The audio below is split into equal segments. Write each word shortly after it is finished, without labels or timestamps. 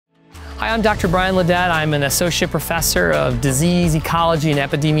Hi, I'm Dr. Brian Leydet. I'm an associate professor of disease ecology and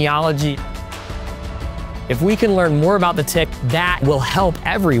epidemiology. If we can learn more about the tick, that will help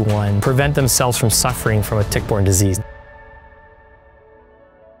everyone prevent themselves from suffering from a tick-borne disease.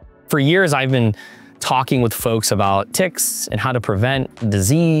 For years, I've been talking with folks about ticks and how to prevent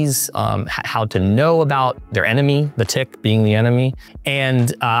disease, how to know about their enemy, the tick being the enemy.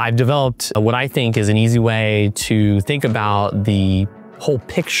 And I've developed what I think is an easy way to think about the whole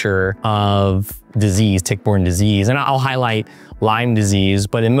picture of disease, tick-borne disease. And I'll highlight Lyme disease,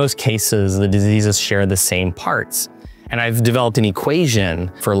 but in most cases, the diseases share the same parts. And I've developed an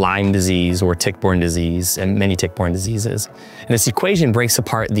equation for Lyme disease or tick-borne disease and many tick-borne diseases. And this equation breaks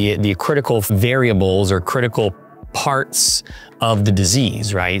apart the critical variables or critical parts of the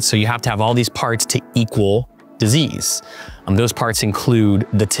disease, right? So you have to have all these parts to equal disease. Those parts include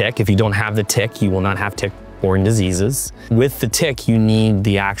the tick. If you don't have the tick, you will not have tick-borne diseases. With the tick, you need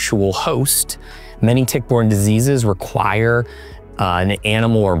the actual host. Many tick-borne diseases require an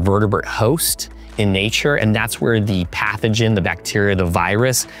animal or vertebrate host in nature, and that's where the pathogen, the bacteria, the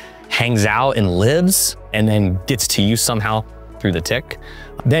virus hangs out and lives and then gets to you somehow through the tick.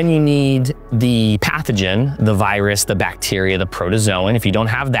 Then you need the pathogen, the virus, the bacteria, the protozoan. If you don't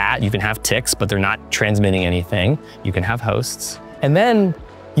have that, you can have ticks, but they're not transmitting anything. You can have hosts. And then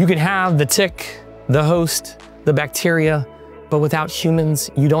you can have the tick, the host, the bacteria, but without humans,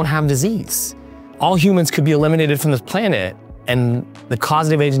 you don't have disease. All humans could be eliminated from this planet, and the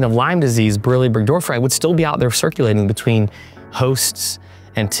causative agent of Lyme disease, Borrelia burgdorferi, would still be out there circulating between hosts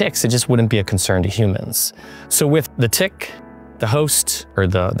and ticks. It just wouldn't be a concern to humans. So with the tick, the host, or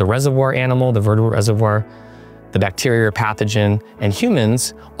the reservoir animal, the vertebrate reservoir, the bacteria or pathogen, and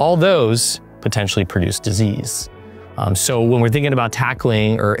humans, all those potentially produce disease. So when we're thinking about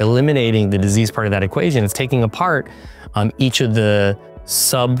tackling or eliminating the disease part of that equation, it's taking apart each of the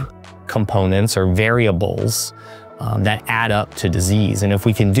subcomponents or variables that add up to disease. And if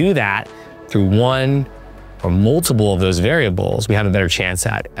we can do that through one or multiple of those variables, we have a better chance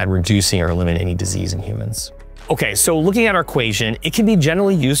at reducing or eliminating disease in humans. Okay, so looking at our equation, it can be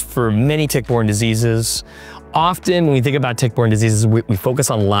generally used for many tick-borne diseases. Often when we think about tick-borne diseases, we focus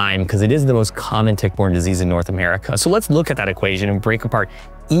on Lyme because it is the most common tick-borne disease in North America. So let's look at that equation and break apart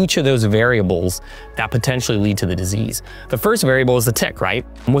each of those variables that potentially lead to the disease. The first variable is the tick, right?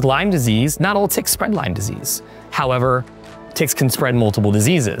 With Lyme disease, not all ticks spread Lyme disease. However, ticks can spread multiple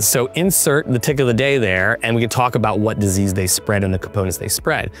diseases. So insert the tick of the day there, and we can talk about what disease they spread and the components they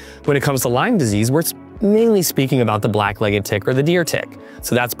spread. When it comes to Lyme disease, we're mainly speaking about the black-legged tick or the deer tick.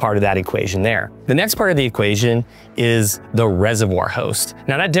 So that's part of that equation there. The next part of the equation is the reservoir host.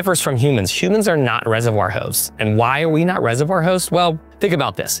 Now that differs from humans. Humans are not reservoir hosts. And why are we not reservoir hosts? Well, think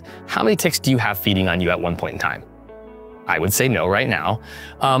about this. How many ticks do you have feeding on you at one point in time? I would say no right now.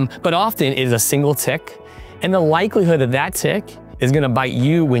 But often it is a single tick. And the likelihood that that tick is gonna bite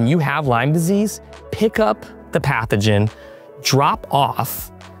you when you have Lyme disease, pick up the pathogen, drop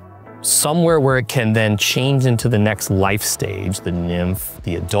off somewhere where it can then change into the next life stage, the nymph,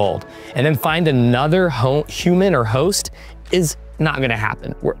 the adult, and then find another human or host is not gonna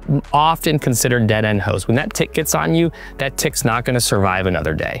happen. We're often considered dead-end hosts. When that tick gets on you, that tick's not gonna survive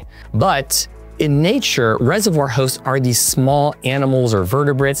another day. But in nature, reservoir hosts are these small animals or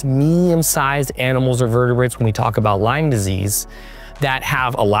vertebrates, medium-sized animals or vertebrates when we talk about Lyme disease, that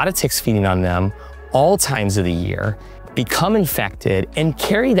have a lot of ticks feeding on them all times of the year, become infected and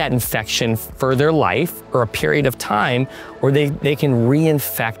carry that infection for their life or a period of time where they can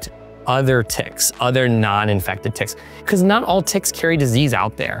reinfect other ticks, other non-infected ticks, because not all ticks carry disease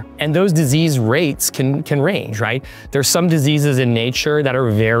out there. And those disease rates can range, right? There's some diseases in nature that are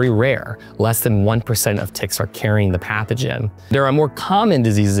very rare. Less than 1% of ticks are carrying the pathogen. There are more common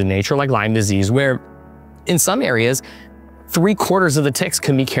diseases in nature like Lyme disease where in some areas, 3/4 of the ticks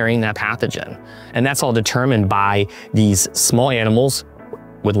can be carrying that pathogen. And that's all determined by these small animals.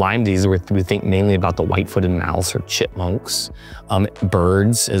 With Lyme disease, we think mainly about the white-footed mouse or chipmunks.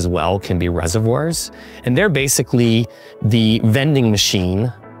 Birds as well can be reservoirs. And they're basically the vending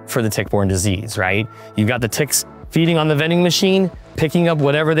machine for the tick-borne disease, right? You've got the ticks feeding on the vending machine, picking up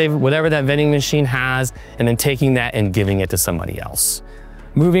whatever that vending machine has, and then taking that and giving it to somebody else.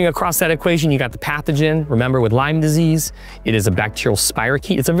 Moving across that equation, you got the pathogen. Remember with Lyme disease, it is a bacterial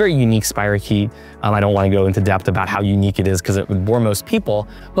spirochete. It's a very unique spirochete. I don't want to go into depth about how unique it is because it would bore most people.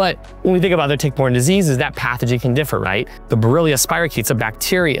 But when we think about other tick-borne diseases, that pathogen can differ, right? The Borrelia spirochete's a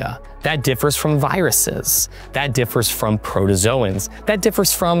bacteria. That differs from viruses. That differs from protozoans. That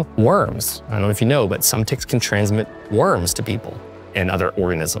differs from worms. I don't know if you know, but some ticks can transmit worms to people and other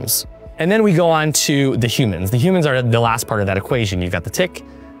organisms. And then we go on to the humans. The humans are the last part of that equation. You've got the tick,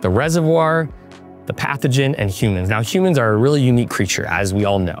 the reservoir, the pathogen, and humans. Now, humans are a really unique creature, as we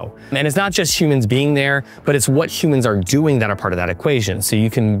all know. And it's not just humans being there, but it's what humans are doing that are part of that equation. So you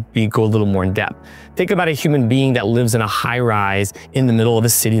can go a little more in depth. Think about a human being that lives in a high rise in the middle of a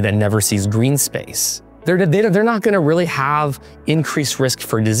city that never sees green space. They're not gonna really have increased risk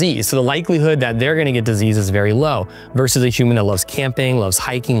for disease. So the likelihood that they're gonna get disease is very low versus a human that loves camping, loves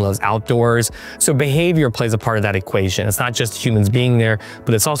hiking, loves outdoors. So behavior plays a part of that equation. It's not just humans being there,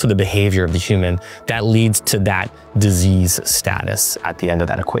 but it's also the behavior of the human that leads to that disease status at the end of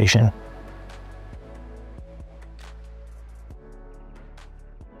that equation.